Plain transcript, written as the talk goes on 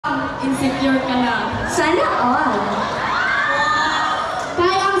insecure ka lang. Sana all.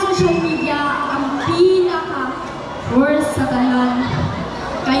 Kaya ang social media ang pinaka-worst sa tanan.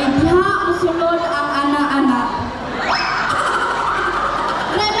 Kaya diha musulod ang ana-ana.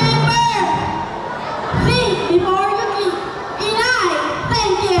 Remember! Think before you think. Inay!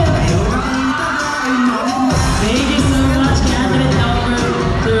 Thank you! Thank you so much, candidate number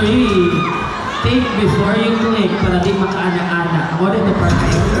 3. Think before you click para di makaana-ana. Mo rin na part.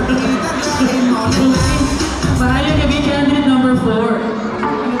 Maayong gabi, candidate number 4.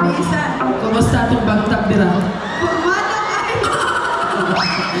 Isa. Kumusta itong bagtak dira? Pumata kayo!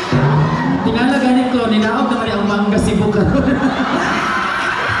 Tingala ganit ko, ninaog na rin ang mangga Cebu karon.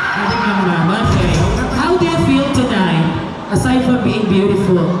 Hindi nga naman. Okay. How do you feel tonight? Aside from being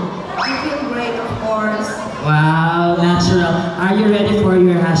beautiful. I feel great, of course. Wow, natural. Are you ready for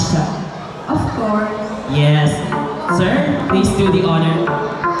your hashtag? Of course. Yes. Sir, please do the honor.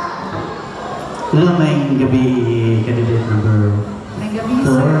 Hello, may gabi, candidate number May gabi, 4.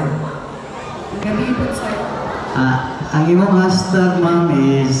 sir. May gabi po, sir. Ang imong hashtag, ma'am,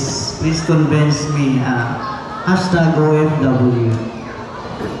 is please convince me. Hashtag OFW.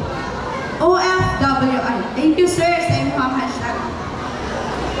 OFWI. Thank you, sir, sa inyong hashtag.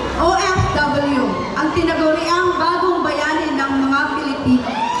 OFW, ang tinaguriang bagong bayani ng mga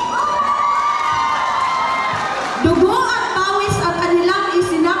Pilipino. Dugo at pawis ang kanilang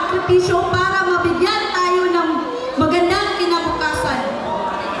isinakripisyo para mabigyan tayo ng magandang kinabukasan.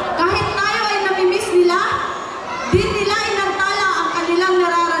 Kahit tayo ay namimiss nila, di nila inantala ang kanilang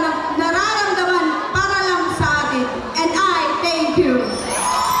nararamdaman para lang sa atin. And I thank you.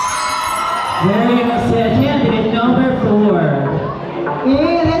 Very much, candidate number 4.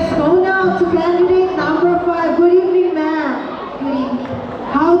 Okay, let's go now to candidate number 5. Good evening, ma'am. Good evening.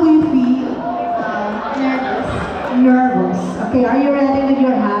 How do you feel? Nervous. Nervous. Okay, are you ready with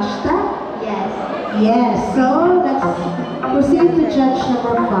your hashtag? Yes. Yes. So let's proceed to judge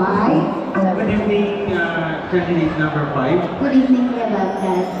number 5. Good evening, candidate number 5. Good evening, Kuya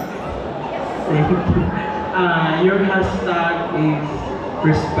Baghdad. Thank you. Your hashtag is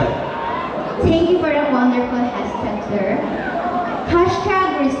respect. Thank you for the wonderful hashtag, sir.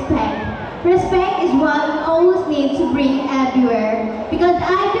 Hashtag respect. Respect is what we always need to bring everywhere because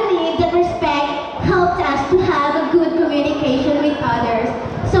I believe that respect helps us to have a good communication with others.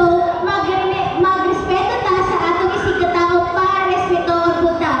 So, magrespeto ta sa atong isigkatao para respeto ang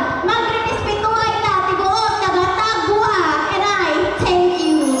buta. Magrespeto ay natin buot taga Tagboa. And I thank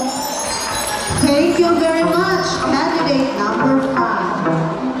you. Thank you very much, candidate number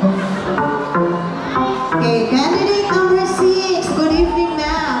 5. Okay, candidate number 6. Good evening,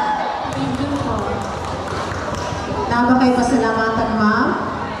 ma'am. Naba kayo pasalamatan, ma'am?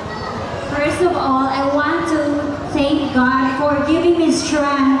 First of all, I want to thank God for giving me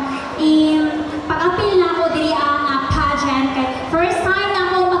strength in pag-apil na ko diri ang pageant. First time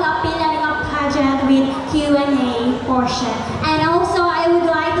na ako mag-apil ng pageant with Q&A portion. And also, I would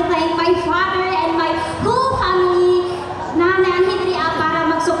like to thank my father and my whole family na nanahid diri para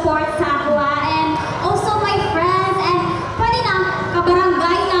mag-support sa ako. And also my friends and pwede na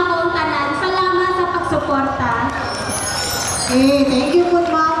kabarangay na akong tanan. Salamat sa pagsuporta. Okay, thank you po,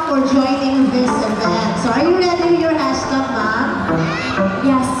 ma'am, for joining this event. So are you ready with your hashtag, ma'am?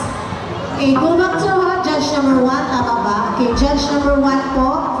 Yes. Okay, go back to judge number 1, tama ba? Okay, judge number 1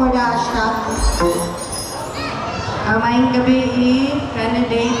 po for the hashtag. Maayong gabi,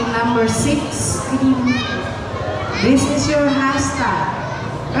 candidate number 6. Good evening. This is your hashtag.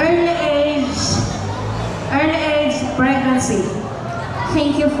 Early age pregnancy.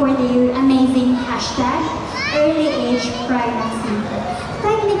 Thank you for the amazing hashtag, early age pregnancy.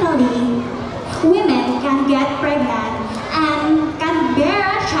 Technically, women can get pregnant and can bear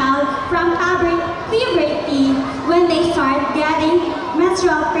a child from puberty when they start getting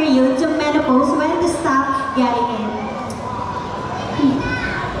menstrual period to menopause when to stop getting it.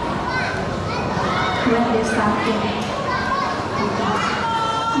 When they stop getting it.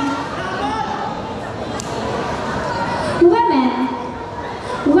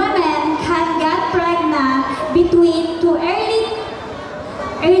 Women can get pregnant between early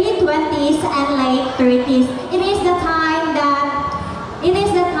 20s and late 30s. It is the time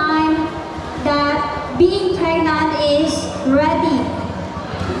that being pregnant is ready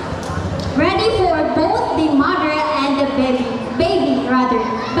for both the mother and the baby rather.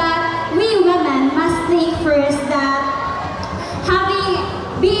 But we women must think first that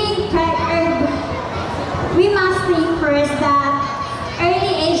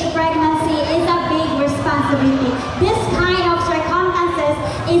early age pregnancy is a big responsibility. This kind of circumstances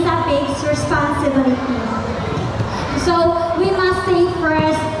is a big responsibility. So we must think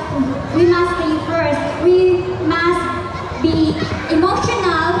first we must stay first. We must be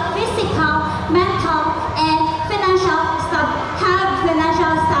emotional, physical, mental, and have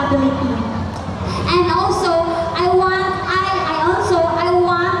financial stability. And also,